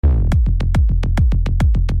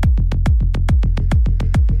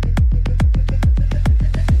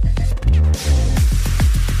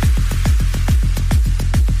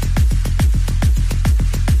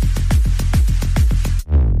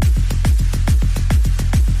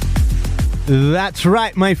That's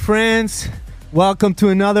right, my friends. Welcome to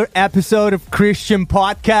another episode of Christian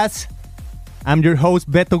Podcast. I'm your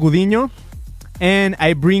host, Beto Gudiño, and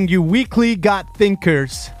I bring you weekly God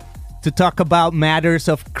Thinkers to talk about matters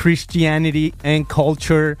of Christianity and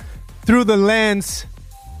culture through the lens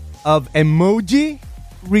of emoji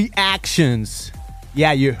reactions.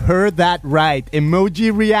 Yeah, you heard that right.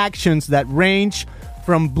 Emoji reactions that range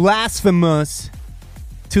from blasphemous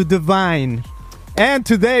to divine. And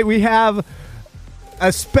today we have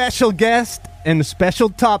a special guest and a special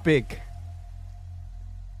topic.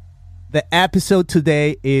 The episode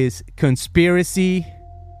today is conspiracy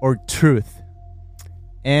or truth.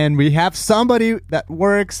 And we have somebody that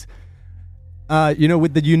works,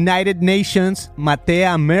 with the United Nations,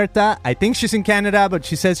 Matea Merta. I think she's in Canada, but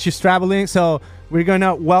she says she's traveling. So we're going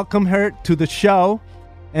to welcome her to the show.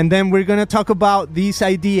 And then we're going to talk about this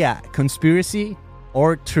idea, conspiracy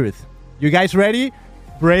or truth. You guys ready?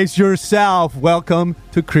 Brace yourself. Welcome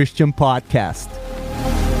to Christian Podcast.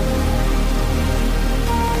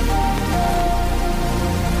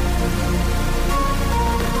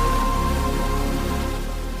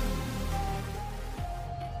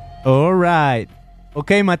 All right.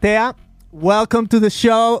 Okay, Matea, welcome to the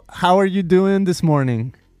show. How are you doing this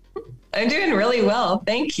morning? I'm doing really well.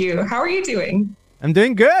 Thank you. How are you doing? I'm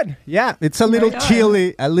doing good. Yeah, it's a little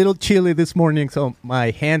chilly this morning, so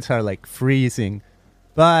my hands are like freezing.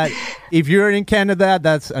 But if you're in Canada,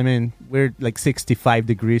 we're like 65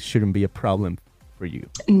 degrees, shouldn't be a problem for you.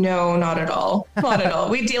 No, not at all. Not at all.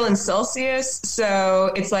 We deal in Celsius,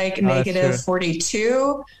 so it's like negative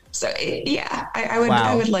 42. So yeah,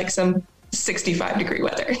 I would like some 65 degree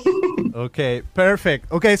weather. Okay,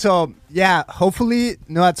 perfect. Okay, so yeah, hopefully,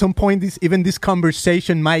 at some point this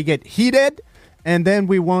conversation might get heated, and then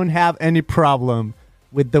we won't have any problem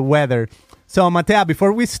with the weather. So, Matea,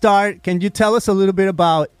 before we start, can you tell us a little bit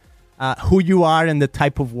about who you are and the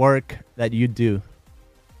type of work that you do?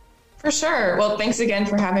 For sure. Well, thanks again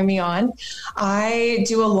for having me on. I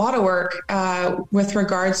do a lot of work with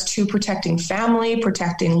regards to protecting family,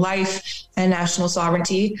 protecting life, and national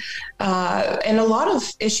sovereignty, and a lot of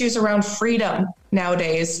issues around freedom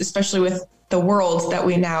nowadays, especially with the world that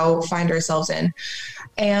we now find ourselves in.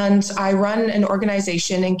 And I run an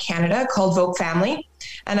organization in Canada called Vote Family.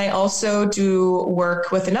 And I also do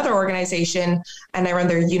work with another organization, and I run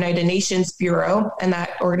their United Nations Bureau, and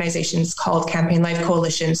that organization is called Campaign Life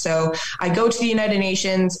Coalition. So I go to the United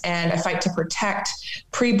Nations and I fight to protect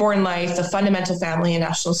preborn life, the fundamental family, and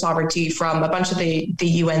national sovereignty from a bunch of the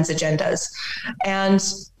UN's agendas. And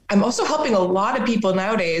I'm also helping a lot of people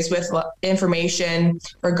nowadays with information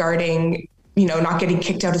regarding not getting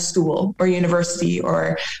kicked out of school or university,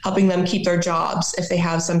 or helping them keep their jobs if they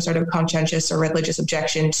have some sort of conscientious or religious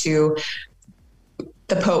objection to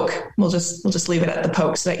the poke. We'll just leave it at the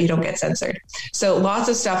poke so that you don't get censored. So lots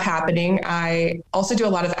of stuff happening. I also do a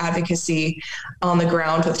lot of advocacy on the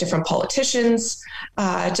ground with different politicians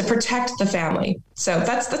to protect the family. So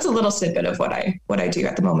that's a little snippet of what I do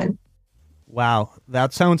at the moment. Wow,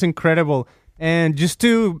 that sounds incredible. And just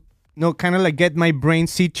to kind of like get my brain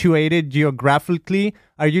situated geographically,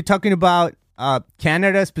 are you talking about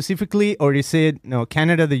Canada specifically, or is it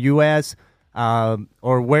Canada, the US,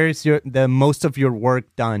 or where is the most of your work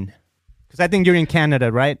done? Because I think you're in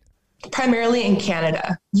Canada, right? Primarily in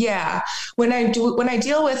Canada. Yeah. When I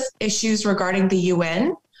deal with issues regarding the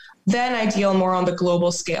UN, then I deal more on the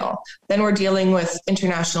global scale. Then we're dealing with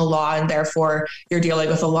international law, and therefore you're dealing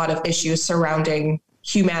with a lot of issues surrounding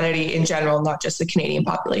humanity in general, not just the Canadian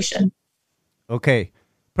population. Okay,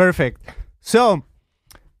 perfect. So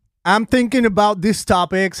I'm thinking about these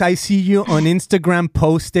topics. I see you on Instagram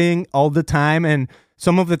posting all the time, and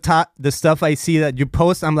some of the stuff I see that you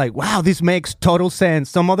post, I'm like, wow, this makes total sense.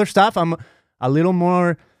 Some other stuff, I'm a little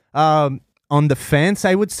more on the fence,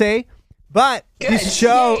 I would say. But Good. This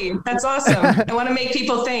show... Yay. That's awesome. I want to make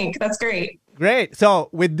people think. That's great. Great. So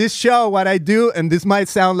with this show, what I do, and this might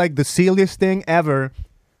sound like the silliest thing ever,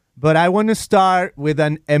 but I want to start with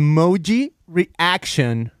an emoji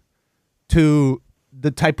reaction to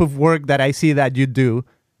the type of work that I see that you do.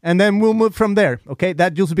 And then we'll move from there. Okay.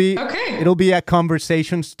 It'll be a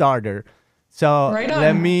conversation starter. So right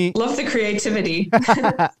on. Love the creativity.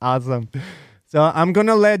 Awesome. So I'm going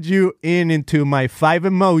to let you into my 5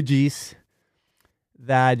 emojis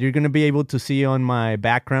that you're going to be able to see on my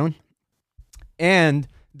background. And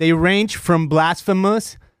they range from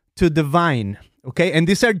blasphemous to divine. Okay. And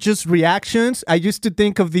these are just reactions. I used to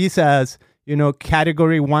think of these as,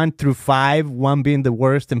 category 1 through 5, 1 being the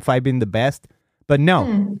worst and 5 being the best. But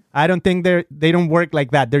no, I don't think they don't work like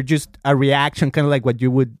that. They're just a reaction, kind of like what you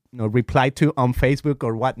would reply to on Facebook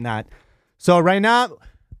or whatnot. So right now,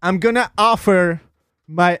 I'm going to offer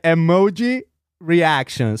my emoji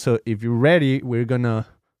reaction. So if you're ready, we're going to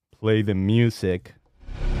play the music.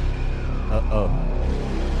 Uh-oh.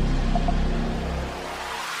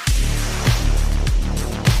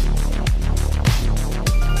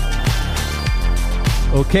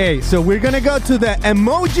 Okay, so we're going to go to the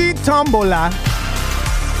emoji tombola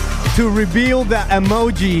to reveal the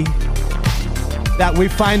emoji that we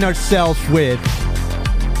find ourselves with.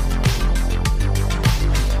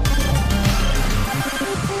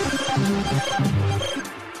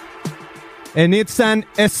 And it's a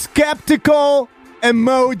skeptical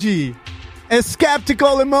emoji. A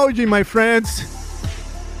skeptical emoji, my friends.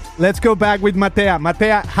 Let's go back with Matea.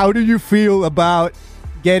 Matea, how do you feel about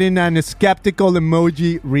getting a skeptical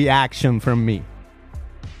emoji reaction from me?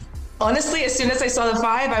 Honestly, as soon as I saw the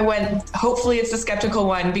 5, I went, hopefully it's the skeptical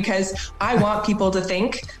one, because I want people to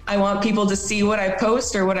think. I want people to see what I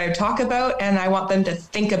post or what I talk about, and I want them to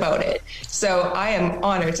think about it. So I am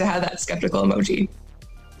honored to have that skeptical emoji.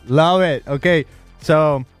 Love it. Okay,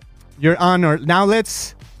 so you're honored. Now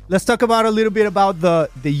let's talk about a little bit about the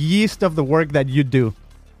yeast of the work that you do.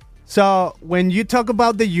 So when you talk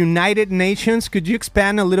about the United Nations, could you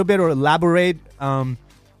expand a little bit or elaborate?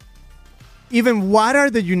 Even what are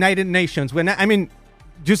the United Nations?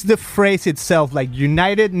 Just the phrase itself, like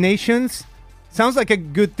United Nations, sounds like a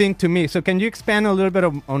good thing to me. So can you expand a little bit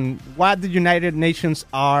on what the United Nations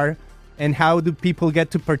are and how do people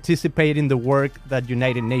get to participate in the work that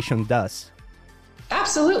United Nations does?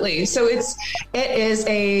 Absolutely. So it is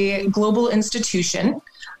a global institution.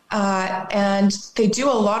 And they do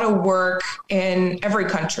a lot of work in every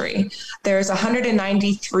country. There's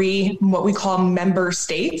 193 what we call member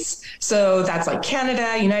states. So that's like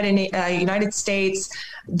Canada, United States,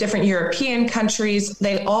 different European countries.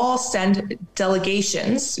 They all send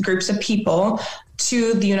delegations, groups of people,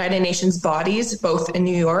 to the United Nations bodies, both in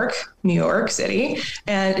New York City,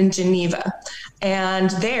 and in Geneva.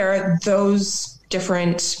 And there, those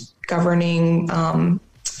different governing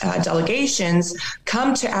delegations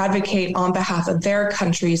come to advocate on behalf of their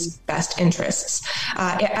country's best interests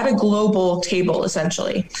at a global table,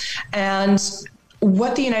 essentially. And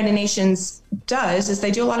what the United Nations does is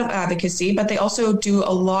they do a lot of advocacy, but they also do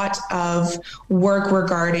a lot of work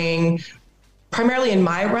regarding, primarily in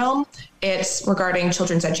my realm, it's regarding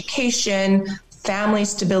children's education, family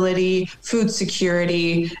stability, food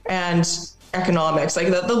security, and economics. Like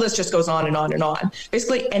the list just goes on and on and on.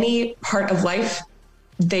 Basically, any part of life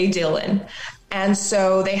they deal in. And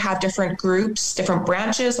so they have different groups, different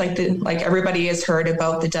branches, like everybody has heard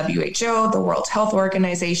about the WHO, the World Health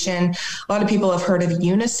Organization. A lot of people have heard of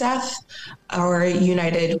UNICEF or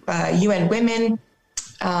UN Women,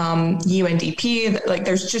 UNDP. Like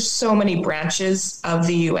there's just so many branches of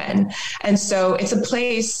the UN. And so it's a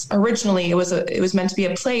place, originally it was meant to be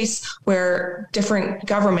a place where different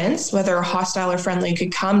governments, whether hostile or friendly,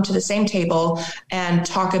 could come to the same table and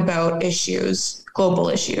talk about issues, global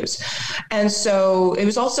issues. And so it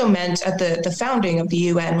was also meant at the founding of the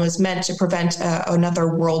UN was meant to prevent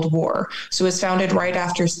another world war. So it was founded right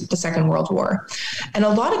after the Second World War. And a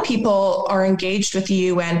lot of people are engaged with the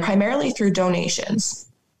UN primarily through donations.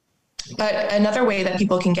 But another way that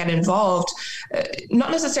people can get involved,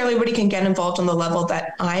 not necessarily everybody can get involved on the level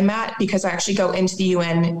that I'm at, because I actually go into the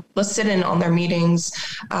UN, let's sit in on their meetings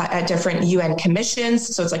at different UN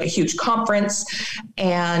commissions. So it's like a huge conference.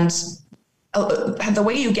 And the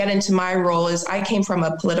way you get into my role is I came from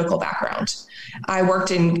a political background. I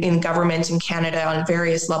worked in government in Canada on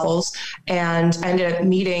various levels, and I ended up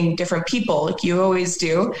meeting different people, like you always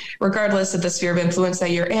do, regardless of the sphere of influence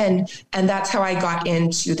that you're in. And that's how I got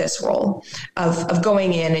into this role of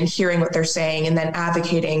going in and hearing what they're saying and then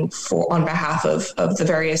advocating on behalf of the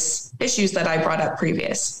various issues that I brought up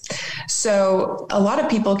previous. So a lot of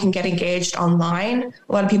people can get engaged online.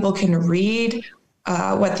 A lot of people can read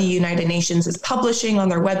what the United Nations is publishing on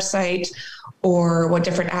their website, or what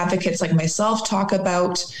different advocates like myself talk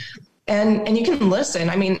about. And you can listen.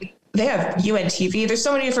 I mean, they have UN TV. There's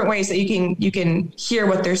so many different ways that you can hear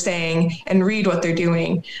what they're saying and read what they're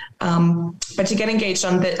doing. But to get engaged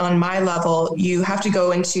on my level, you have to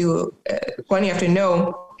go into one. You have to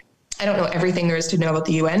know. I don't know everything there is to know about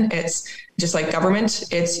the UN. It's just like government.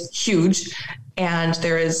 It's huge, and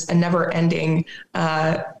there is a never-ending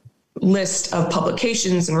list of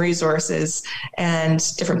publications and resources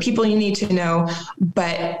and different people you need to know.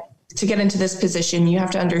 But to get into this position, you have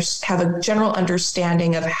to have a general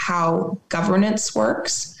understanding of how governance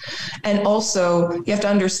works. And also you have to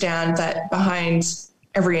understand that behind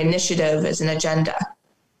every initiative is an agenda,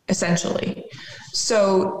 essentially.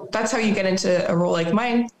 So that's how you get into a role like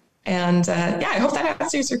mine. And I hope that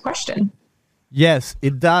answers your question. Yes,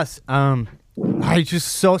 it does. I just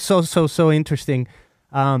so interesting.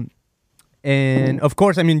 And of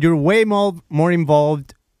course, I mean, you're way more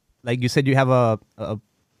involved. Like you said, you have a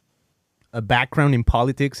background in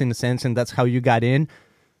politics in a sense, and that's how you got in.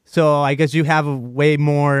 So I guess you have a way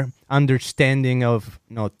more understanding of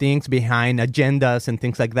things behind agendas and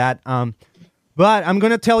things like that. But I'm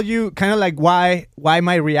gonna tell you kind of like why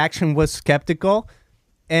my reaction was skeptical,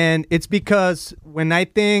 and it's because when I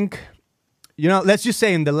think, let's just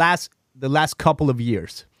say in the last couple of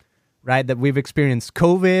years, right, that we've experienced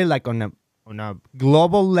COVID, like on a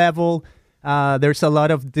global level, there's a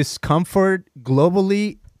lot of discomfort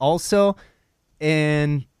globally also,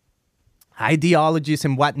 and ideologies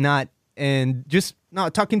and whatnot, and just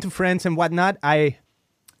talking to friends and whatnot, I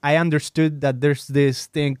understood that there's this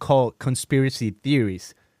thing called conspiracy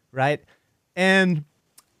theories, right? And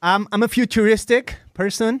I'm a futuristic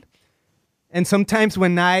person, and sometimes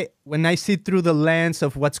when I see through the lens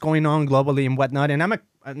of what's going on globally and whatnot, and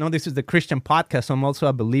I know this is the Christian podcast, so I'm also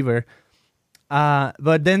a believer,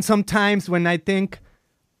 but then sometimes when I think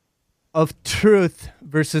of truth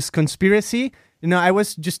versus conspiracy, I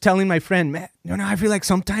was just telling my friend, man, I feel like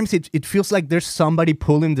sometimes it feels like there's somebody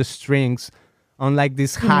pulling the strings on like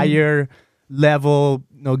this higher level,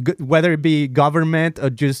 whether it be government or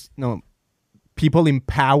just people in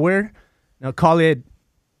power, call it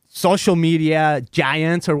social media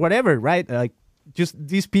giants or whatever, right? Like just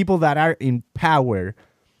these people that are in power,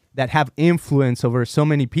 that have influence over so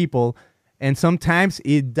many people. And sometimes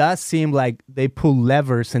it does seem like they pull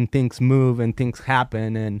levers and things move and things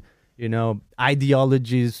happen, and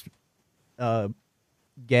ideologies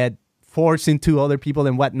get forced into other people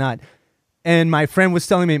and whatnot. And my friend was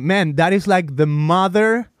telling me, man, that is like the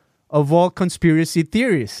mother of all conspiracy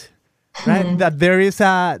theories, right? That there is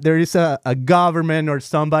a government or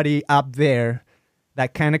somebody up there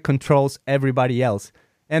that kind of controls everybody else.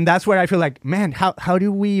 And that's where I feel like, man, how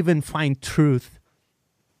do we even find truth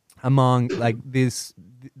among like these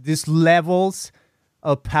levels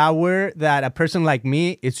of power that a person like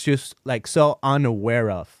me is just like so unaware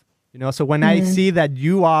of? So when I see that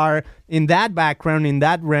you are in that background, in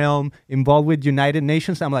that realm, involved with United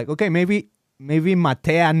Nations, I'm like, okay, maybe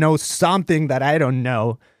Matea knows something that I don't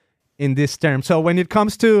know in this term. So when it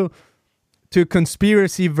comes to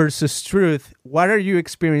conspiracy versus truth, what are you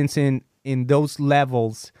experiencing in those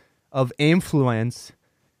levels of influence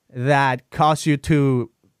that cause you to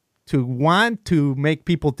want to make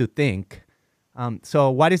people to think? So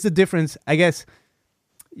what is the difference, I guess,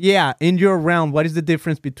 in your realm, what is the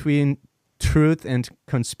difference between truth and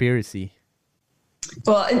conspiracy?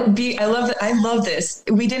 Well, I love this.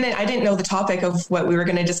 I didn't know the topic of what we were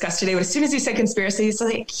going to discuss today, but as soon as you said conspiracy, it's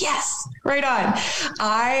like, yes, right on.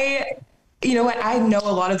 You know what? I know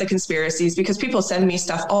a lot of the conspiracies because people send me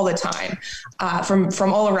stuff all the time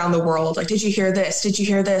from all around the world. Like, did you hear this? Did you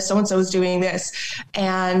hear this? So-and-so is doing this.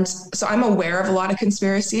 And so I'm aware of a lot of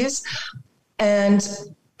conspiracies. And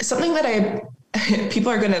something that people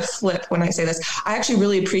are going to flip when I say this. I actually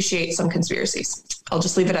really appreciate some conspiracies. I'll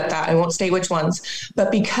just leave it at that. I won't state which ones,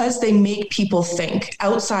 but because they make people think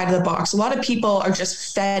outside of the box. A lot of people are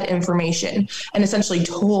just fed information and essentially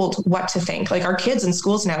told what to think. Like our kids in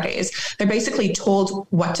schools nowadays, they're basically told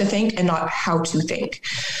what to think and not how to think.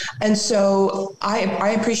 And so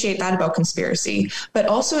I appreciate that about conspiracy, but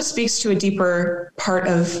also it speaks to a deeper part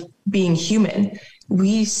of being human.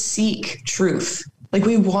 We seek truth. Like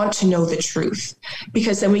we want to know the truth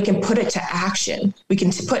because then we can put it to action. We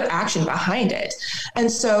can put action behind it. And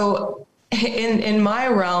so in my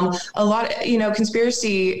realm, a lot of,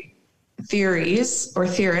 conspiracy theories or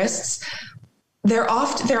theorists, they're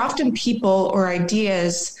often people or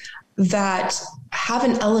ideas that have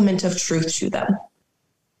an element of truth to them.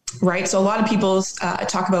 Right. So a lot of people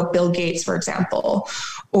talk about Bill Gates, for example,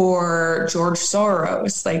 or George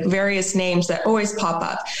Soros, like various names that always pop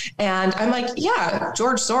up. And I'm like, yeah,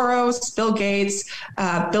 George Soros, Bill Gates,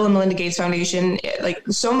 Bill and Melinda Gates Foundation, like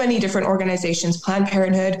so many different organizations, Planned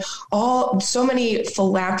Parenthood, so many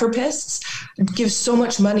philanthropists give so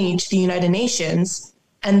much money to the United Nations.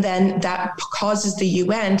 And then that causes the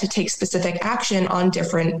UN to take specific action on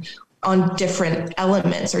different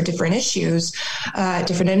elements or different issues,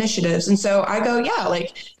 different initiatives. And so I go, yeah,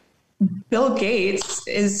 like Bill Gates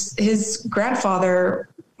his grandfather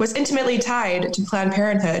was intimately tied to Planned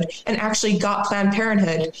Parenthood and actually got Planned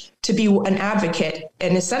Parenthood to be an advocate,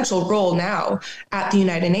 an essential role now at the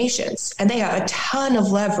United Nations. And they have a ton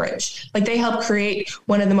of leverage. Like they helped create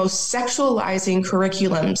one of the most sexualizing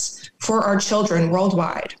curriculums for our children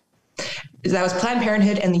worldwide. That was Planned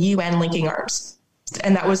Parenthood and the UN linking arms.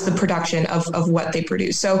 And that was the production of what they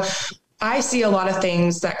produced. So I see a lot of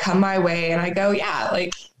things that come my way and I go,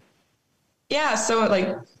 so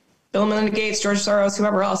like Bill and Melinda Gates, George Soros,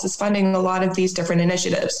 whoever else is funding a lot of these different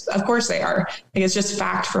initiatives. Of course they are. Like, it's just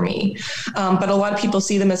fact for me. But a lot of people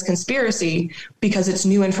see them as conspiracy because it's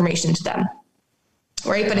new information to them.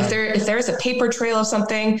 Right. But if there is a paper trail of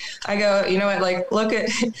something, I go, you know what, like, look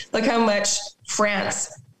how much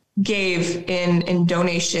France gave in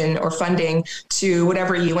donation or funding to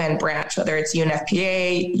whatever UN branch, whether it's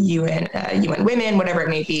UNFPA, UN Women, whatever it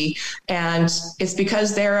may be. And it's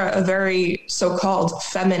because they're a very so-called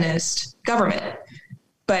feminist government.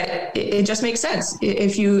 But it just makes sense.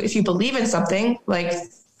 If you believe in something, like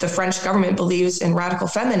the French government believes in radical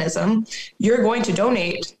feminism, you're going to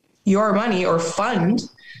donate your money or fund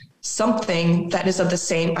something that is of the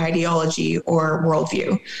same ideology or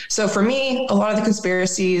worldview. So for me, a lot of the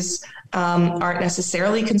conspiracies aren't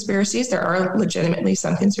necessarily conspiracies. There are legitimately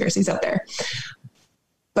some conspiracies out there.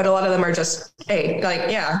 But a lot of them are just, hey,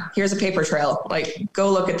 like, yeah, here's a paper trail. Like,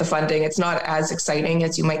 go look at the funding. It's not as exciting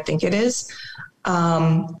as you might think it is.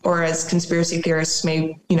 Or as conspiracy theorists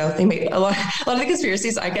may, they may, a lot of the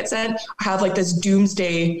conspiracies I get sent have like this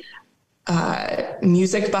doomsday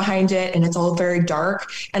music behind it, and it's all very dark.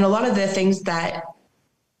 And a lot of the things that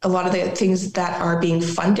are being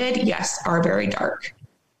funded, yes, are very dark.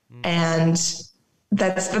 And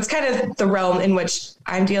that's kind of the realm in which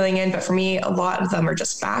I'm dealing in. But for me, a lot of them are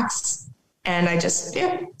just facts. And I just,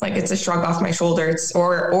 like, it's a shrug off my shoulders,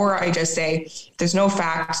 or I just say, there's no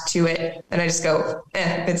fact to it. And I just go,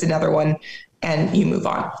 it's another one. And you move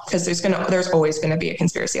on, because there's always going to be a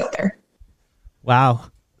conspiracy out there. Wow.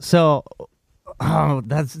 So,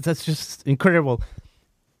 that's just incredible.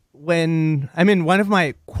 One of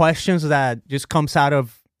my questions that just comes out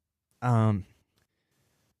of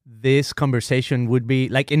this conversation would be,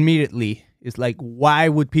 like, immediately, is like, why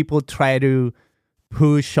would people try to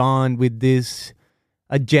push on with these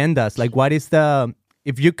agendas? Like,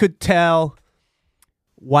 if you could tell,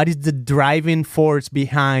 what is the driving force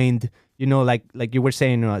behind, like you were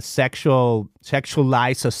saying,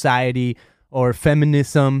 sexualized society or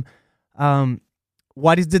feminism?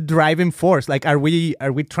 What is the driving force? Like, are we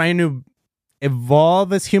trying to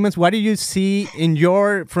evolve as humans? What do you see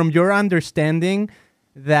from your understanding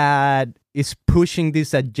that is pushing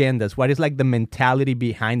these agendas? What is, like, the mentality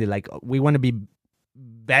behind it? Like, we want to be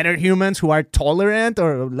better humans who are tolerant,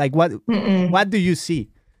 or like what? What do you see?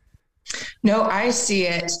 No, I see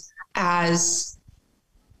it as,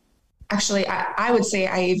 actually, I would say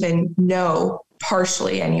I even know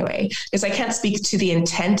partially anyway, because I can't speak to the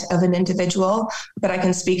intent of an individual, but I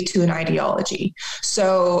can speak to an ideology.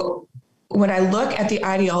 So when I look at the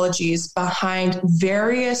ideologies behind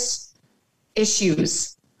various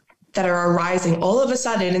issues that are arising all of a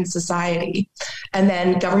sudden in society, and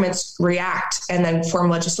then governments react and then form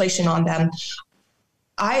legislation on them,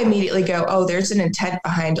 I immediately go, oh, there's an intent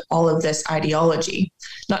behind all of this ideology,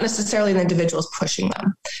 not necessarily the individuals pushing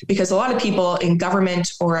them. Because a lot of people in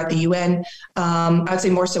government or at the UN, I would say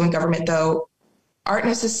more so in government though, aren't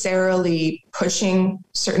necessarily pushing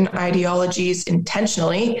certain ideologies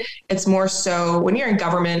intentionally. It's more so when you're in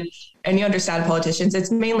government and you understand politicians,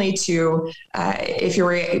 it's mainly to, if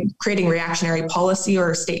you're creating reactionary policy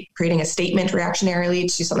or creating a statement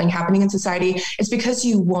reactionarily to something happening in society, it's because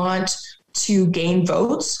you want to gain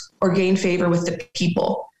votes or gain favor with the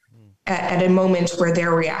people at a moment where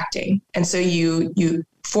they're reacting. And so you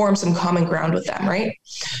form some common ground with them, right?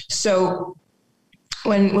 So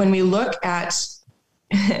when we look at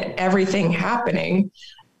everything happening,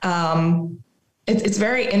 it's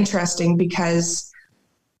very interesting, because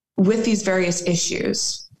with these various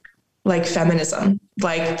issues, like feminism,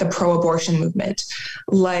 like the pro-abortion movement,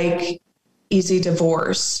 like easy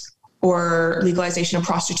divorce, or legalization of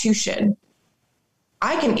prostitution,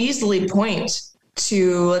 I can easily point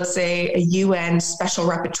to, let's say, a UN special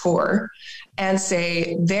rapporteur and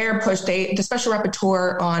say the special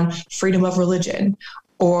rapporteur on freedom of religion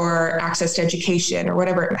or access to education or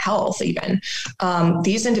whatever, health even.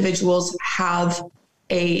 These individuals have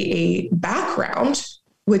a background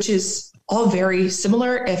which is all very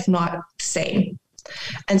similar, if not the same.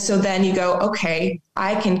 And so then you go, okay,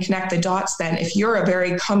 I can connect the dots then. If you're a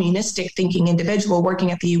very communistic thinking individual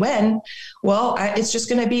working at the UN, well, it's just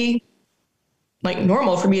going to be like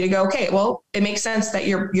normal for me to go, okay, well, it makes sense that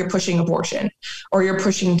you're pushing abortion or you're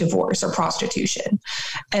pushing divorce or prostitution.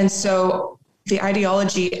 And so the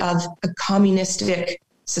ideology of a communistic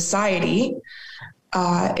society,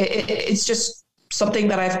 it's just something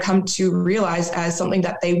that I've come to realize as something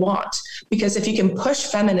that they want. Because if you can push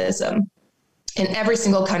feminism in every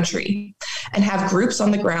single country and have groups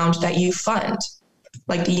on the ground that you fund,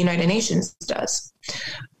 like the United Nations does,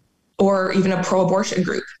 or even a pro-abortion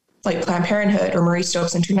group like Planned Parenthood or Marie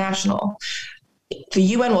Stopes International. The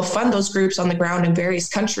UN will fund those groups on the ground in various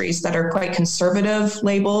countries that are quite conservative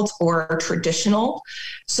labeled or traditional,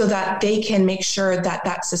 so that they can make sure that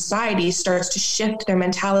that society starts to shift their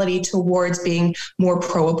mentality towards being more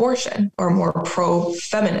pro-abortion or more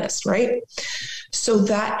pro-feminist, right? So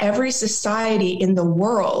that every society in the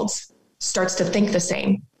world starts to think the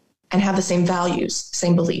same and have the same values,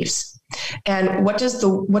 same beliefs. And what does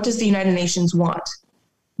the United Nations want?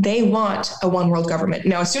 They want a one world government.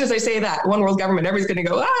 Now, as soon as I say that, one world government, everybody's going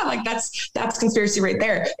to go, like that's conspiracy right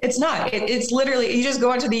there. It's not. It's literally, you just go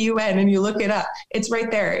onto the UN and you look it up. It's right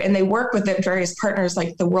there. And they work with various partners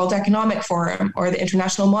like the World Economic Forum or the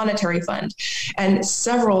International Monetary Fund and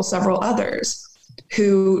several others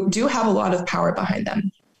who do have a lot of power behind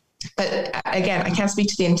them. But again, I can't speak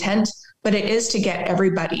to the intent, but it is to get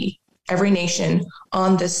everybody, every nation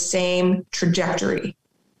on the same trajectory.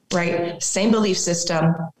 Right? Same belief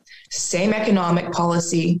system, same economic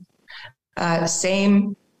policy,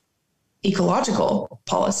 same ecological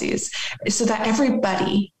policies, so that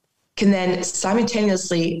everybody can then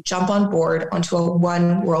simultaneously jump on board onto a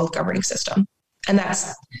one world governing system. And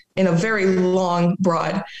that's in a very long,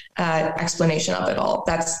 broad explanation of it all.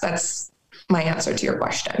 That's my answer to your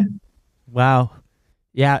question. Wow.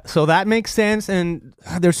 Yeah. So that makes sense. And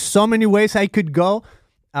there's so many ways I could go.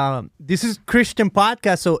 This is Christian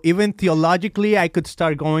podcast, so even theologically, I could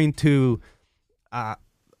start going to,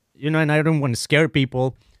 and I don't want to scare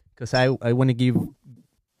people because I want to give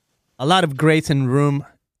a lot of grace and room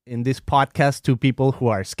in this podcast to people who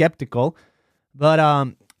are skeptical. But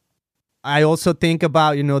I also think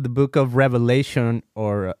about, the book of Revelation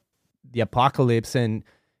or the Apocalypse, and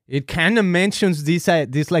it kind of mentions these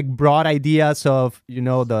like broad ideas of,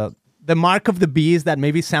 the mark of the beast that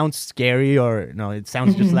maybe sounds scary or it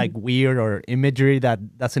sounds just like weird or imagery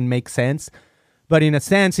that doesn't make sense. But in a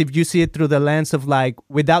sense, if you see it through the lens of like,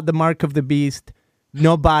 without the mark of the beast,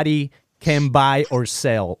 nobody can buy or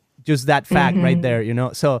sell. Just that fact right there,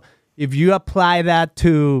 So if you apply that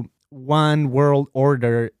to one world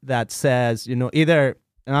order that says, either,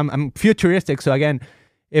 I'm futuristic. So again,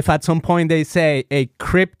 if at some point they say a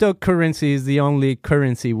cryptocurrency is the only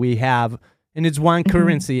currency we have, and it's one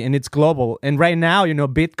currency and it's global. And right now,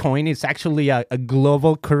 Bitcoin is actually a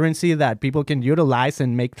global currency that people can utilize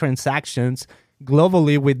and make transactions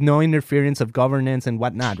globally with no interference of governance and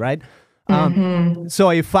whatnot, right? So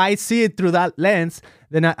if I see it through that lens,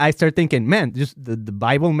 then I start thinking, man, just the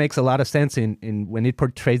Bible makes a lot of sense in when it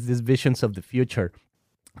portrays these visions of the future.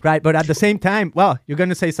 Right. But at the same time, well, you're going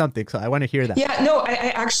to say something, so I want to hear that. Yeah, no,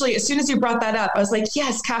 I actually, as soon as you brought that up, I was like,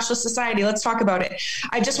 yes, cashless society. Let's talk about it.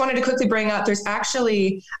 I just wanted to quickly bring up, there's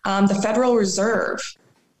actually the Federal Reserve,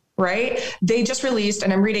 right? They just released,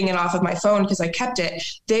 and I'm reading it off of my phone because I kept it.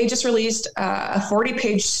 They just released a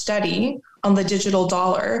 40-page study on the digital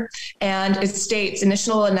dollar. And it states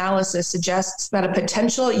initial analysis suggests that a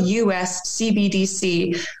potential U.S.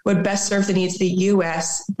 CBDC would best serve the needs of the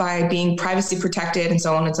U.S. by being privacy protected and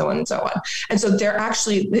so on and so on and so on. And so they're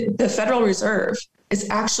actually, the Federal Reserve is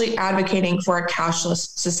actually advocating for a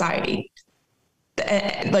cashless society.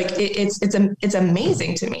 Like it's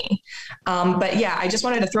amazing to me. But yeah, I just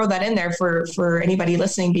wanted to throw that in there for anybody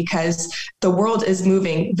listening, because the world is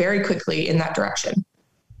moving very quickly in that direction.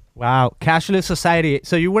 Wow. Cashless society.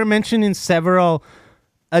 So you were mentioning several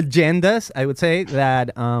agendas, I would say,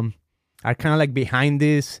 that are kind of like behind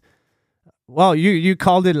this. Well, you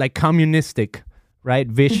called it like communistic, right?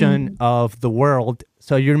 Vision of the world.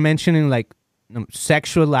 So you're mentioning like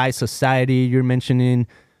sexualized society. You're mentioning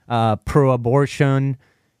pro-abortion.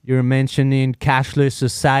 You're mentioning cashless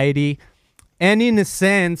society. And in a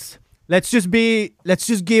sense, let's just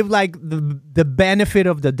give like the benefit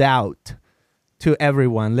of the doubt to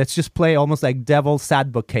everyone. Let's just play almost like devil's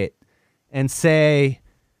advocate and say,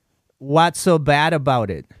 what's so bad about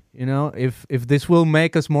it? If this will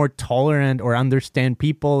make us more tolerant or understand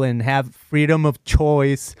people and have freedom of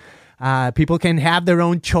choice, people can have their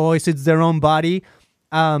own choice. It's their own body.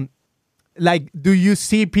 Like, do you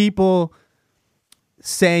see people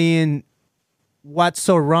saying, what's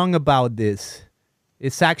so wrong about this?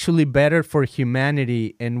 It's actually better for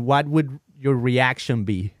humanity. And what would your reaction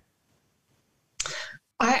be?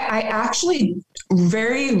 I actually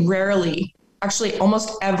very rarely, actually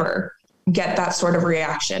almost ever, get that sort of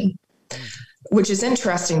reaction, which is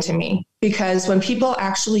interesting to me, because when people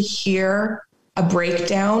actually hear a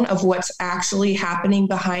breakdown of what's actually happening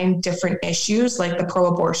behind different issues, like the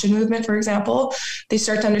pro-abortion movement, for example, they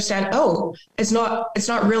start to understand, oh, it's not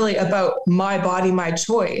really about my body, my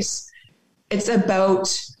choice. It's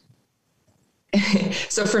about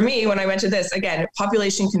So for me, when I went to this, again,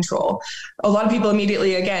 population control, a lot of people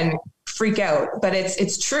immediately, again, freak out, but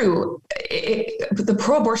it's true. The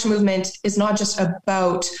pro-abortion movement is not just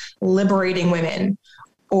about liberating women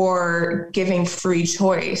or giving free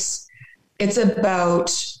choice. It's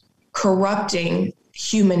about corrupting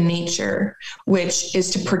human nature, which is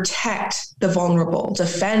to protect the vulnerable,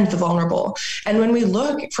 defend the vulnerable. And when we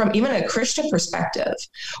look from even a Christian perspective,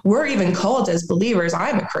 we're even called as believers.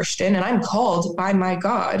 I'm a Christian and I'm called by my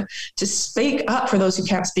God to speak up for those who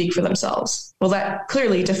can't speak for themselves. Well, that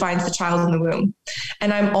clearly defines the child in the womb.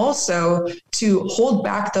 And I'm also to hold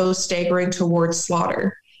back those staggering towards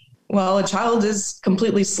slaughter. Well, a child is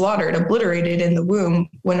completely slaughtered, obliterated in the womb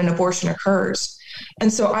when an abortion occurs.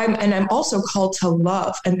 And so I'm also called to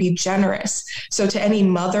love and be generous. So to any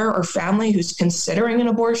mother or family who's considering an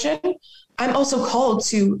abortion, I'm also called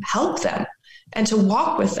to help them and to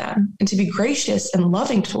walk with them and to be gracious and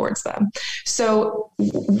loving towards them. So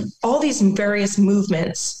all these various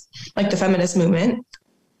movements, like the feminist movement,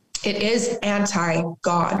 it is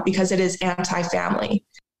anti-God because it is anti-family.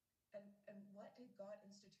 And what did God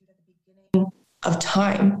institute at the beginning of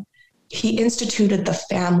time? He instituted the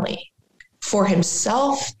family for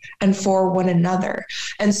himself and for one another.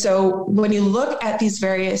 And so when you look at these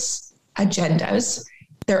various agendas,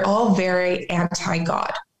 they're all very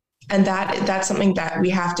anti-God. And that's something that we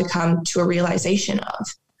have to come to a realization of.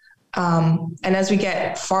 And as we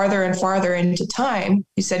get farther and farther into time,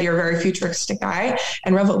 you said you're a very futuristic guy,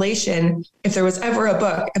 and Revelation, if there was ever a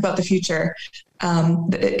book about the future,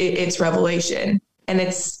 it's Revelation. And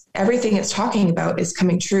it's everything it's talking about is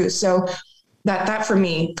coming true. So that for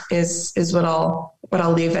me is what I'll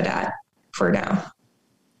leave it at for now.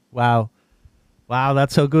 Wow,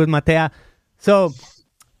 that's so good, Matea. So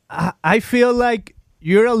I feel like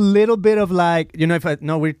you're a little bit of like, if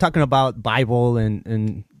we're talking about Bible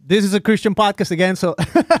and this is a Christian podcast again, so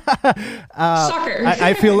shocker.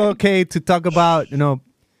 I feel okay to talk about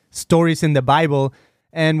stories in the Bible.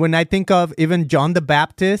 And when I think of even John the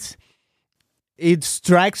Baptist, it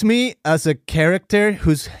strikes me as a character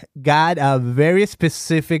who's got a very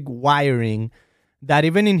specific wiring that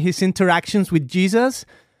even in his interactions with Jesus,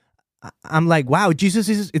 I'm like, wow, Jesus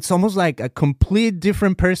it's almost like a complete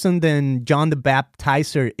different person than John the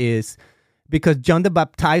Baptizer is, because John the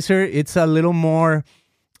Baptizer, it's a little more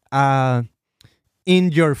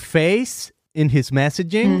in your face in his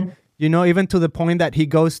messaging, even to the point that he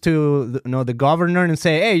goes to the governor and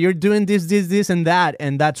say, hey, you're doing this, and that,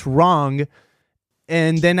 and that's wrong.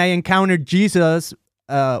 And then I encountered Jesus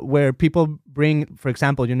where people bring, for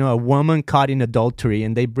example, a woman caught in adultery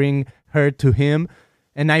and they bring her to him.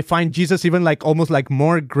 And I find Jesus even like almost like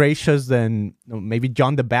more gracious than maybe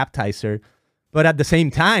John the Baptizer. But at the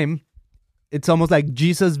same time, it's almost like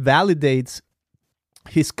Jesus validates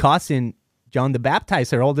his cousin, John the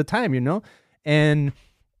Baptizer, all the time, And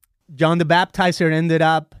John the Baptizer ended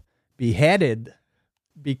up beheaded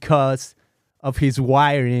because of his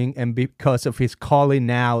wiring and because of his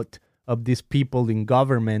calling out of these people in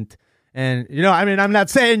government. And, I'm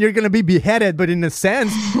not saying you're going to be beheaded, but in a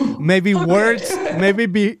sense, maybe words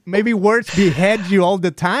behead you all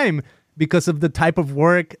the time because of the type of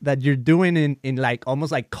work that you're doing in like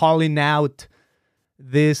almost like calling out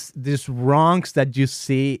these wrongs that you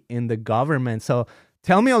see in the government. So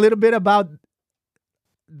tell me a little bit about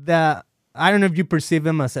I don't know if you perceive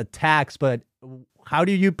them as attacks, but how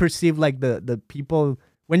do you perceive like the people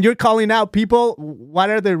when you're calling out people? What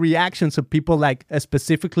are the reactions of people like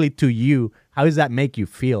specifically to you? How does that make you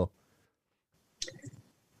feel?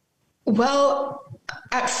 Well,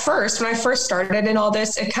 at first, when I first started in all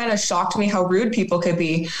this, it kind of shocked me how rude people could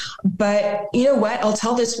be. But you know what? I'll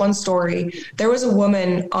tell this one story. There was a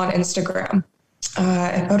woman on Instagram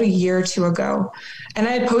about a year or two ago, and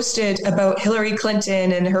I had posted about Hillary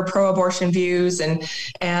Clinton and her pro-abortion views, and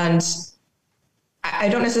I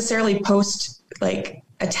don't necessarily post like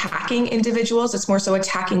attacking individuals. It's more so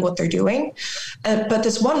attacking what they're doing. But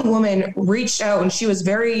this one woman reached out and she was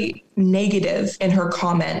very negative in her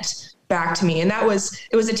comment back to me. And it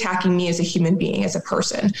was attacking me as a human being, as a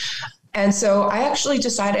person. And so I actually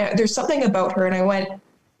decided there's something about her. And I went,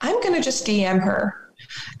 I'm going to just DM her.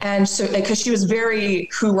 And so, because she was very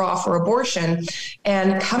hoorah for abortion,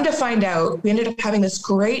 and come to find out, we ended up having this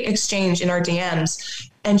great exchange in our DMs.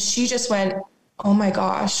 And she just went, oh my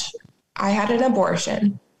gosh, I had an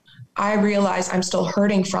abortion. I realize I'm still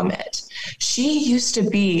hurting from it. She used to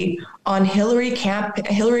be on Hillary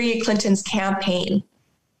Clinton's campaign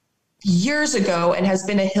years ago and has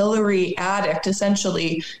been a Hillary addict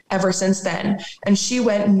essentially ever since then. And she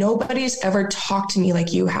went, nobody's ever talked to me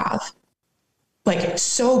like you have. like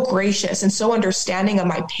so gracious and so understanding of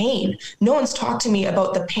my pain. No one's talked to me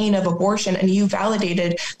about the pain of abortion, and you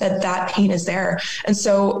validated that that pain is there. And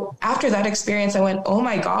so after that experience, I went, oh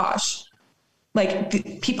my gosh,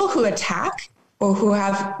 like people who attack or who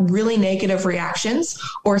have really negative reactions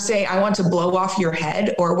or say, I want to blow off your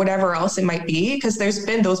head or whatever else it might be, because there's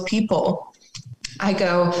been those people. I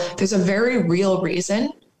go, there's a very real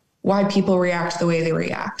reason why people react the way they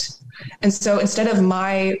react. And so instead of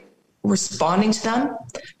my responding to them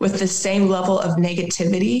with the same level of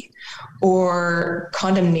negativity or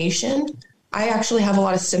condemnation, I actually have a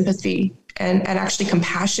lot of sympathy and actually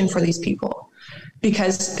compassion for these people,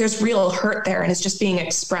 because there's real hurt there and it's just being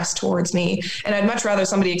expressed towards me. And I'd much rather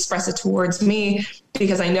somebody express it towards me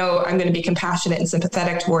because I know I'm going to be compassionate and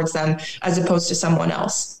sympathetic towards them as opposed to someone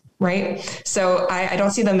else. Right. So I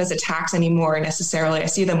don't see them as attacks anymore necessarily. I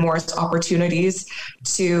see them more as opportunities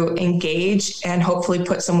to engage and hopefully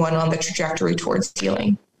put someone on the trajectory towards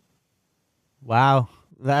healing. Wow.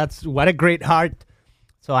 That's what a great heart.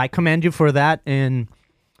 So I commend you for that. And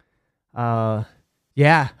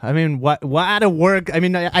yeah, I mean, what a work. I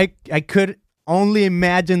mean, I could only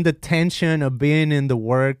imagine the tension of being in the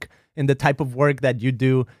work, in the type of work that you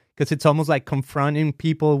do, because it's almost like confronting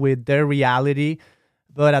people with their reality.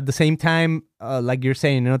 But at the same time, like you're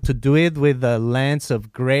saying, to do it with a lens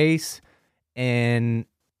of grace and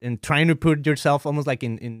trying to put yourself almost like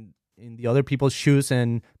in the other people's shoes,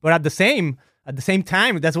 but at the same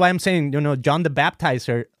time, that's why I'm saying, John the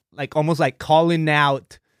Baptizer, like almost like calling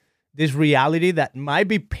out this reality that might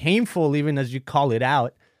be painful even as you call it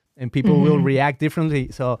out, and people will react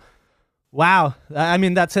differently. So, wow, I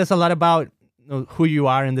mean, that says a lot about who you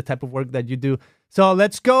are and the type of work that you do. So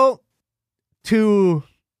let's go to,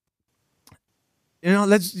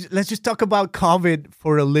 let's just talk about COVID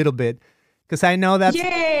for a little bit, because I know that's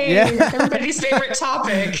everybody's favorite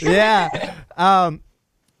topic. I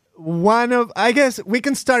guess we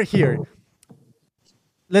can start here.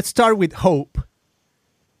 Let's start with hope.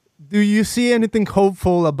 Do you see anything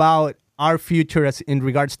hopeful about our future as in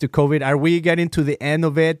regards to COVID? Are we getting to the end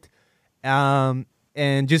of it? And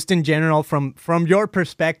just in general, from your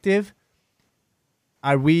perspective,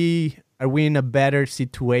 are we in a better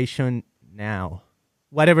situation now?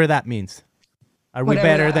 Whatever that means. Are we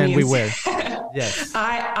better than we were? Yes.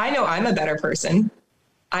 I know I'm a better person.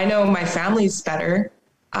 I know my family's better.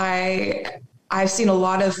 I've seen a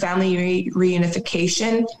lot of family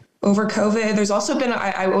reunification over COVID. There's also been,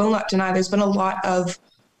 I will not deny, there's been a lot of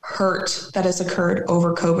hurt that has occurred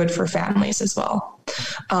over COVID for families as well.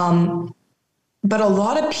 But a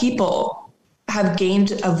lot of people have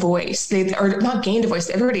gained a voice. Or not gained a voice.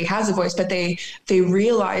 Everybody has a voice, but they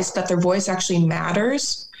realize that their voice actually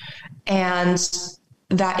matters, and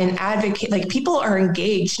that in advocate, like people are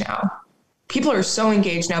engaged now. People are so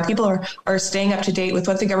engaged now. People are staying up to date with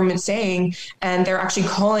what the government's saying, and they're actually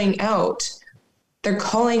calling out. They're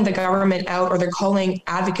calling the government out, or they're calling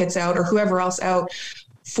advocates out, or whoever else out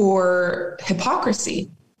for hypocrisy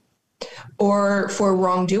or for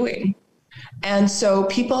wrongdoing. And so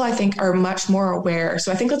people, I think, are much more aware.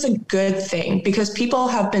 So I think that's a good thing, because people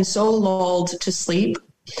have been so lulled to sleep,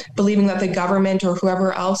 believing that the government or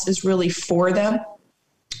whoever else is really for them.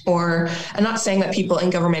 Or I'm not saying that people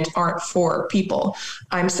in government aren't for people.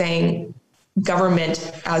 I'm saying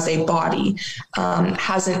government as a body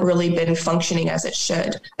hasn't really been functioning as it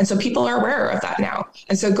should. And so people are aware of that now.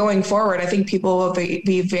 And so going forward, I think people will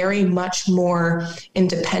be very much more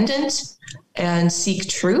independent and seek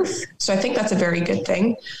truth. So I think that's a very good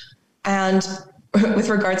thing. And with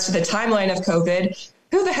regards to the timeline of COVID,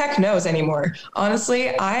 who the heck knows anymore?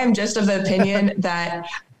 Honestly, I am just of the opinion that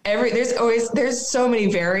there's so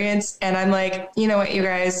many variants, and I'm like, you know what, you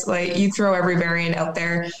guys, like, you throw every variant out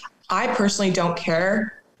there. I personally don't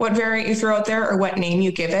care what variant you throw out there or what name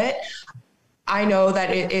you give it. I know that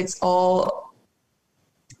it's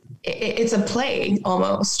a play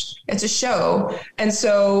almost. It's a show. And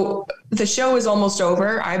so the show is almost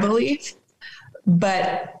over, I believe.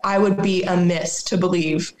 But I would be amiss to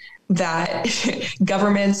believe that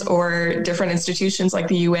governments or different institutions like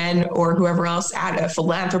the UN or whoever else, a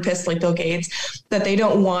philanthropist like Bill Gates, that they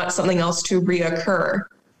don't want something else to reoccur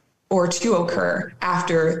or to occur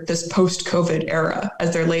after this post-COVID era,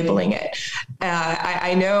 as they're labeling it.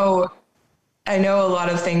 I know a lot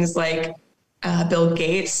of things like Bill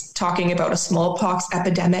Gates talking about a smallpox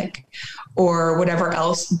epidemic or whatever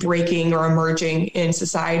else breaking or emerging in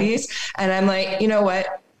societies. And I'm like, you know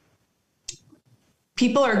what?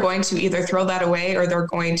 People are going to either throw that away or they're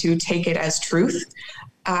going to take it as truth.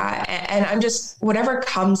 And I'm just, whatever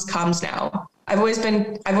comes now. I've always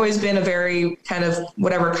been a very kind of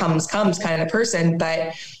whatever comes kind of person,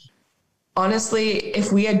 but honestly,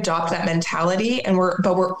 if we adopt that mentality and we're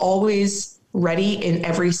always ready in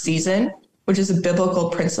every season, which is a biblical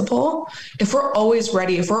principle, if we're always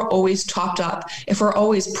ready, if we're always topped up, if we're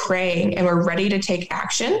always praying and we're ready to take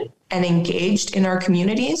action and engaged in our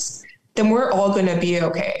communities, then we're all going to be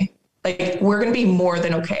okay. Like, we're going to be more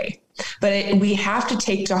than okay. But we have to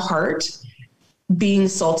take to heart being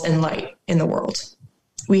salt and light in the world.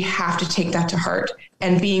 We have to take that to heart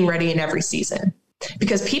and being ready in every season,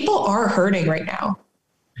 because people are hurting right now.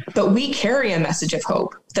 But we carry a message of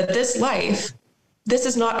hope that this life, this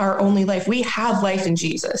is not our only life. We have life in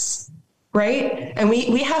Jesus, right? And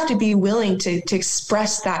we have to be willing to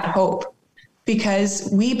express that hope, because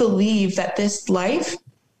we believe that this life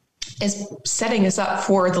is setting us up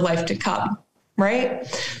for the life to come, right?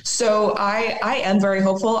 So I am very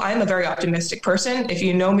hopeful. I'm a very optimistic person. If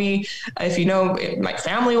you know me, if you know, my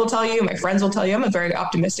family will tell you, my friends will tell you, I'm a very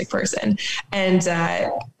optimistic person. And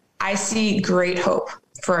I see great hope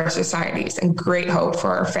for our societies and great hope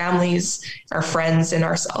for our families, our friends, and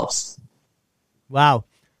ourselves. Wow.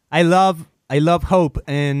 I love hope,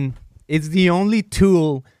 and it's the only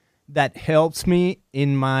tool that helps me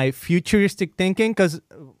in my futuristic thinking, because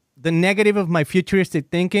the negative of my futuristic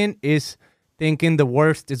thinking is thinking the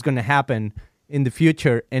worst is going to happen in the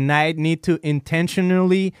future, and I need to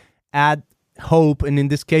intentionally add hope, and in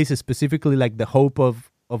this case specifically like the hope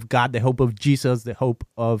of God, the hope of Jesus, the hope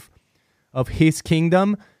of his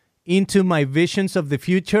kingdom into my visions of the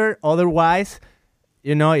future. Otherwise,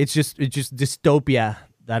 it's just dystopia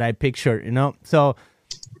that I picture, so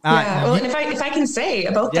well, and if I can say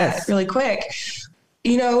about that really quick,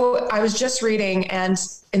 I was just reading and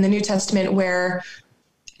in the New Testament where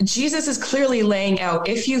Jesus is clearly laying out,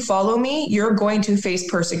 if you follow me, you're going to face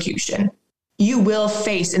persecution. You will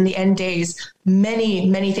face in the end days many,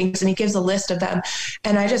 many things. And he gives a list of them.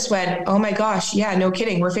 And I just went, oh my gosh, yeah, no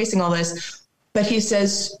kidding. We're facing all this. But he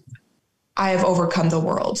says, I have overcome the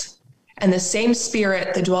world. And the same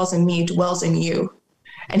spirit that dwells in me dwells in you.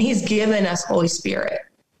 And he's given us Holy Spirit.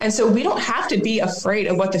 And so we don't have to be afraid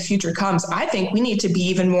of what the future comes. I think we need to be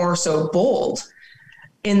even more so bold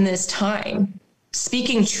in this time,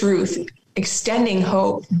 speaking truth, extending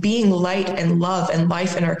hope, being light and love and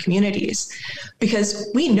life in our communities, because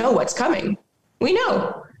we know what's coming. We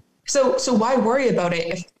know. So why worry about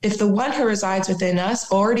it? If the one who resides within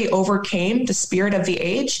us already overcame the spirit of the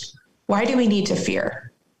age, why do we need to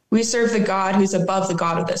fear? We serve the God who's above the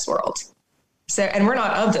God of this world. So, and we're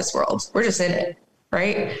not of this world. We're just in it,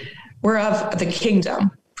 right? We're of the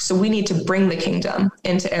kingdom. So we need to bring the kingdom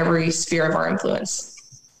into every sphere of our influence.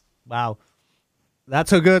 Wow. That's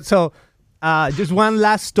so good. So just one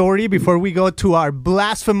last story before we go to our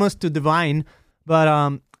blasphemous to divine.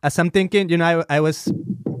 But as I'm thinking, I was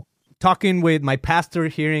talking with my pastor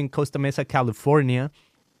here in Costa Mesa, California,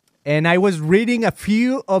 and I was reading a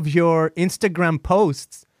few of your Instagram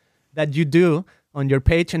posts that you do on your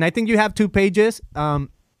page. And I think you have 2 pages.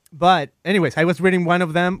 But anyways, I was reading one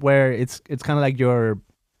of them where it's kind of like your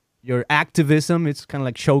activism. It's kind of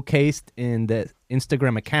like showcased in the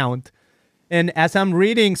Instagram account. And as I'm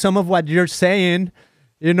reading some of what you're saying,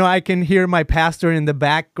 I can hear my pastor in the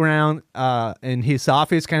background in his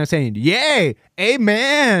office kind of saying, yay,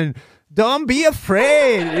 amen, don't be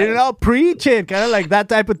afraid, preach it, kind of like that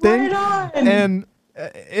type of thing. Right on.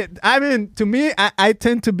 And to me, I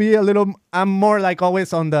tend to be I'm more like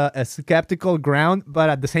always on the skeptical ground, but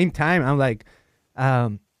at the same time, I'm like,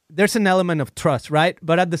 there's an element of trust, right?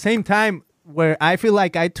 But at the same time, where I feel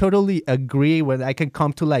like I totally agree with, I can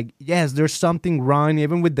come to like, yes, there's something wrong,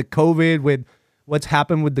 even with the COVID, with what's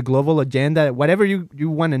happened with the global agenda, whatever you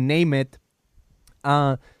want to name it.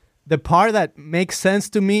 The part that makes sense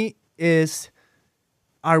to me is,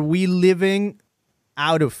 are we living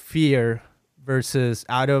out of fear versus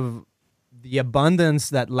out of the abundance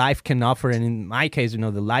that life can offer? And in my case, the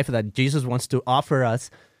life that Jesus wants to offer us.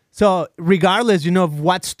 So regardless, of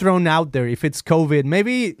what's thrown out there, if it's COVID,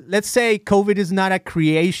 maybe let's say COVID is not a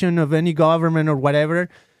creation of any government or whatever,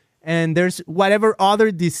 and there's whatever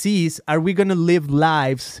other disease, are we going to live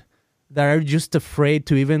lives that are just afraid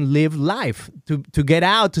to even live life, to get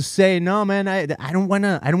out, to say, no, man, I don't want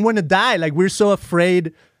to die. Like, we're so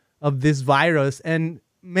afraid of this virus. And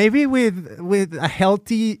maybe with a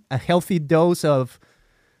healthy dose of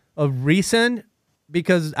reason,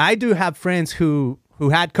 because I do have friends who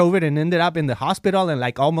had COVID and ended up in the hospital and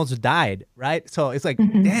like almost died, right? So it's like,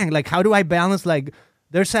 dang, like how do I balance? Like,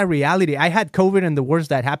 there's a reality. I had COVID and the worst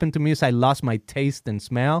that happened to me is I lost my taste and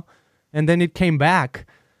smell, and then it came back.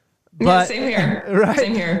 But, yeah, same here. Right?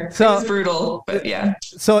 Same here. So, it was brutal, but yeah.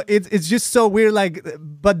 So it's just so weird. Like,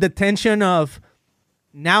 but the tension of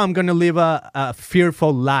now I'm going to live a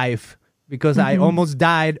fearful life because I almost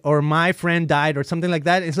died, or my friend died, or something like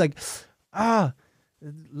that. It's like,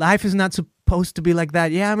 life is not supposed to be like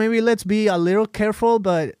that. Yeah, maybe let's be a little careful,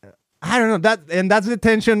 but I don't know. That's the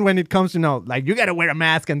tension when it comes to, like, you got to wear a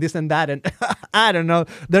mask and this and that. And I don't know.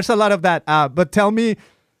 There's a lot of that. But tell me,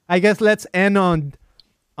 I guess let's end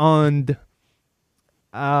on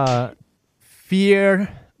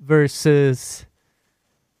fear versus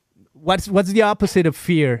what's the opposite of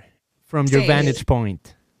fear from your vantage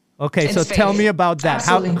point? Okay, It's so faith. tell me about that.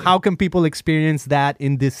 Absolutely. How can people experience that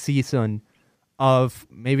in this season of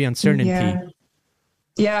maybe uncertainty?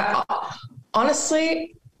 Yeah.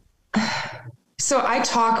 Honestly, so I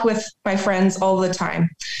talk with my friends all the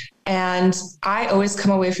time, and I always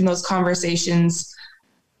come away from those conversations,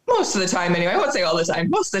 most of the time anyway, I won't say all the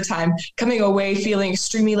time, most of the time, coming away feeling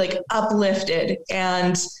extremely like uplifted.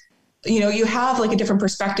 And, you have like a different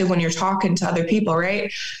perspective when you're talking to other people,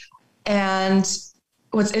 right? And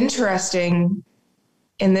what's interesting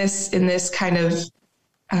in this kind of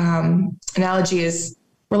analogy is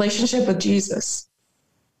relationship with Jesus.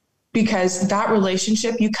 Because that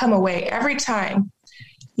relationship, you come away every time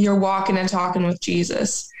you're walking and talking with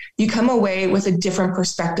Jesus, you come away with a different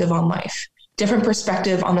perspective on life, different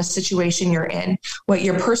perspective on the situation you're in, what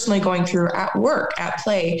you're personally going through at work, at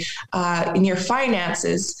play, in your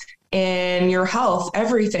finances, in your health,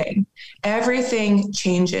 everything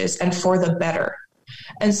changes, and for the better.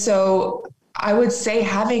 And so I would say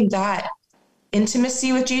having that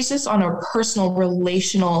intimacy with Jesus on a personal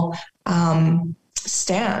relational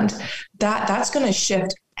stand, that's going to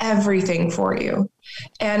shift everything for you.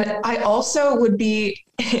 And I also would be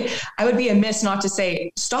amiss not to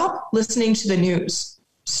say, stop listening to the news.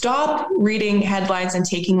 Stop reading headlines and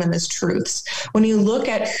taking them as truths. When you look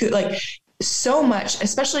at so much,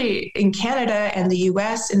 especially in Canada and the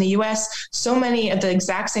US, so many of the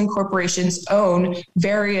exact same corporations own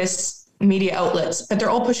various media outlets, but they're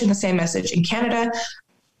all pushing the same message. In Canada,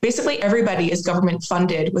 basically everybody is government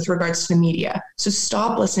funded with regards to the media. So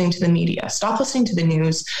stop listening to the media, stop listening to the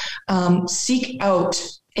news, seek out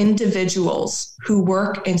individuals who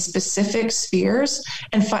work in specific spheres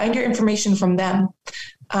and find your information from them.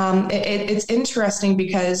 It's interesting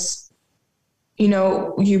because,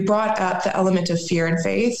 you brought up the element of fear and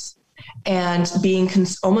faith, and being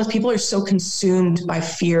almost people are so consumed by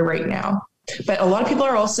fear right now. But a lot of people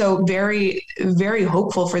are also very, very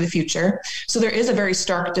hopeful for the future. So there is a very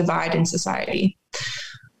stark divide in society.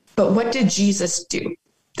 But what did Jesus do?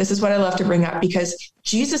 This is what I love to bring up, because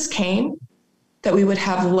Jesus came that we would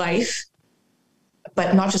have life,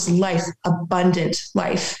 but not just life, abundant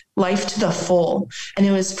life to the full. And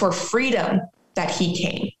it was for freedom that he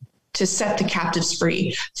came, to set the captives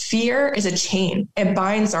free. Fear is a chain. It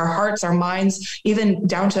binds our hearts, our minds, even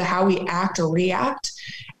down to how we act or react.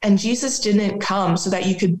 And Jesus didn't come so that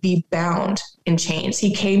you could be bound in chains.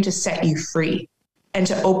 He came to set you free and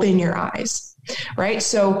to open your eyes, right?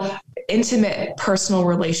 So intimate personal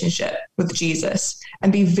relationship with Jesus,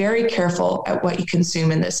 and be very careful at what you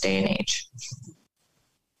consume in this day and age.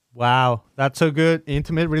 Wow, that's so good.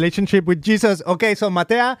 Intimate relationship with Jesus. Okay, so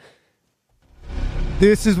Matea,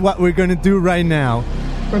 this is what we're going to do right now.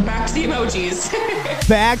 We're back to the emojis.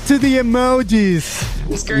 Back to the emojis.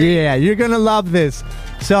 It's great. Yeah, you're going to love this.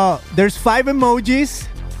 So there's 5 emojis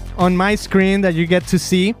on my screen that you get to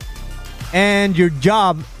see. And your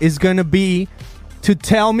job is going to be to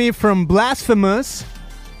tell me from blasphemous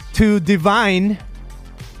to divine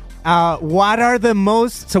what are the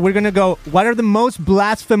most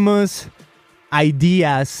blasphemous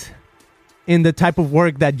ideas in the type of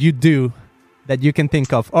work that you do that you can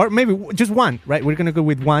think of. Or maybe just one, right? We're going to go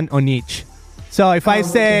with one on each. So if I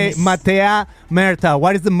say, Matea Merta,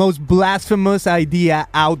 what is the most blasphemous idea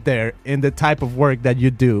out there in the type of work that you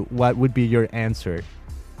do? What would be your answer?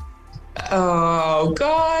 Oh,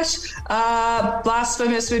 gosh.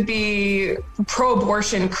 Blasphemous would be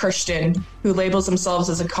pro-abortion Christian who labels themselves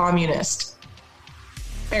as a communist.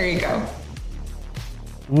 There you go.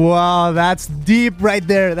 Wow, that's deep right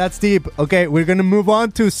there. That's deep. Okay, we're going to move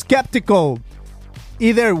on to skeptical.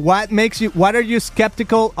 Either what are you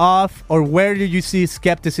skeptical of, or where do you see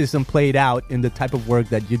skepticism played out in the type of work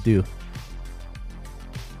that you do?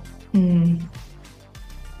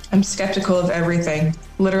 I'm skeptical of everything,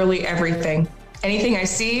 literally everything. Anything I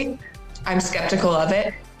see, I'm skeptical of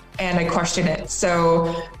it, and I question it.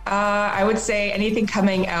 So I would say anything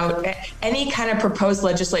coming out, any kind of proposed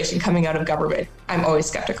legislation coming out of government, I'm always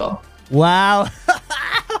skeptical. Wow.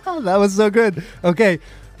 That was so good. Okay.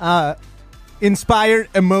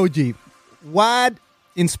 Inspired emoji. What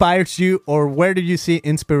inspires you, or where do you see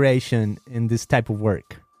inspiration in this type of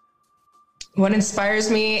work? What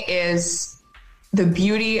inspires me is the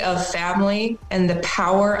beauty of family and the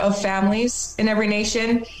power of families in every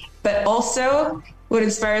nation. But also what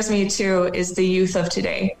inspires me too is the youth of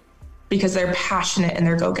today, because they're passionate and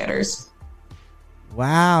they're go-getters.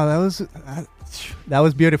 Wow, that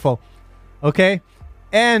was beautiful. Okay.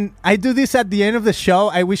 And I do this at the end of the show.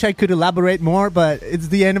 I wish I could elaborate more, but it's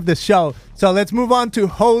the end of the show. So let's move on to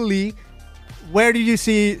holy. Where do you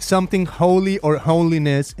see something holy or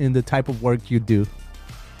holiness in the type of work you do?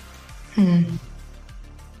 In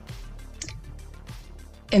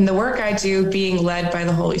the work I do, being led by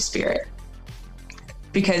the Holy Spirit.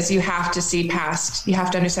 Because you have to see past, you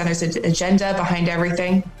have to understand there's an agenda behind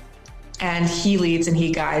everything. And he leads and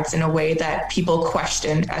he guides in a way that people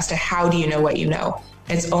question as to how do you know what you know?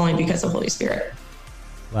 It's only because of the Holy Spirit.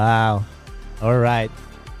 Wow. All right.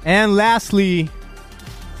 And lastly,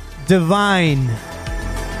 divine.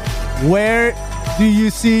 Where do you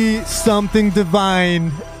see something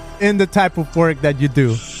divine in the type of work that you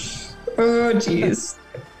do? Oh, geez.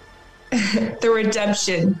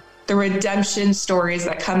 The redemption stories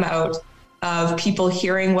that come out of people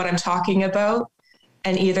hearing what I'm talking about,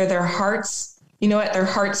 and either their hearts, their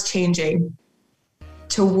hearts changing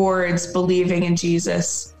towards believing in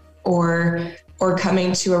Jesus, or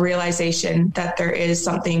coming to a realization that there is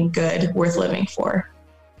something good worth living for.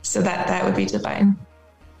 So that would be divine.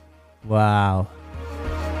 Wow.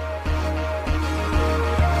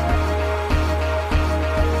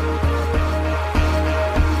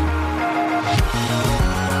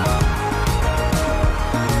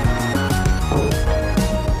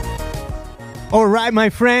 All right, my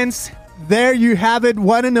friends, there you have it.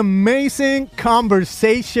 What an amazing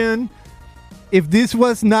conversation. If this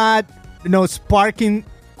was not, sparking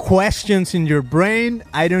questions in your brain,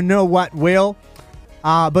 I don't know what will.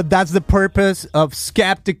 But that's the purpose of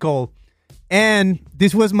Skeptical. And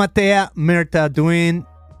this was Matea Merta doing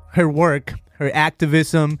her work, her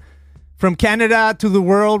activism from Canada to the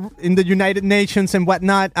world in the United Nations and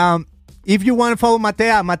whatnot. If you want to follow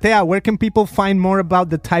Matea, where can people find more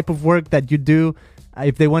about the type of work that you do?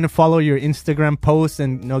 If they want to follow your Instagram posts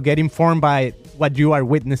and get informed by what you are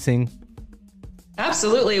witnessing.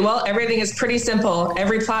 Absolutely. Well, everything is pretty simple.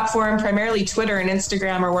 Every platform, primarily Twitter and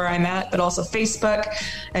Instagram are where I'm at, but also Facebook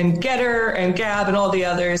and Getter and Gab and all the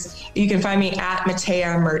others. You can find me at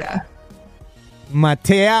Matea Merta.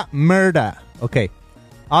 Matea Merta. Okay.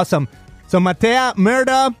 Awesome. So Matea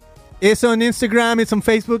Merta is on Instagram, it's on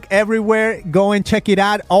Facebook, everywhere. Go and check it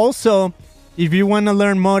out. Also, if you want to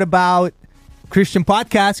learn more about Christian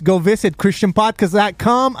Podcast, go visit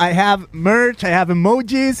christianpodcast.com. I have merch, I have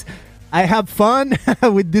emojis, I have fun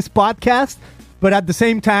with this podcast. But at the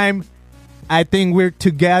same time, I think we're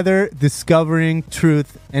together discovering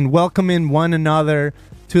truth and welcoming one another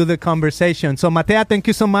to the conversation. So Matea, thank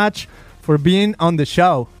you so much for being on the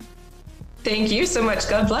show. Thank you so much.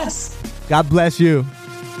 God bless. God bless you.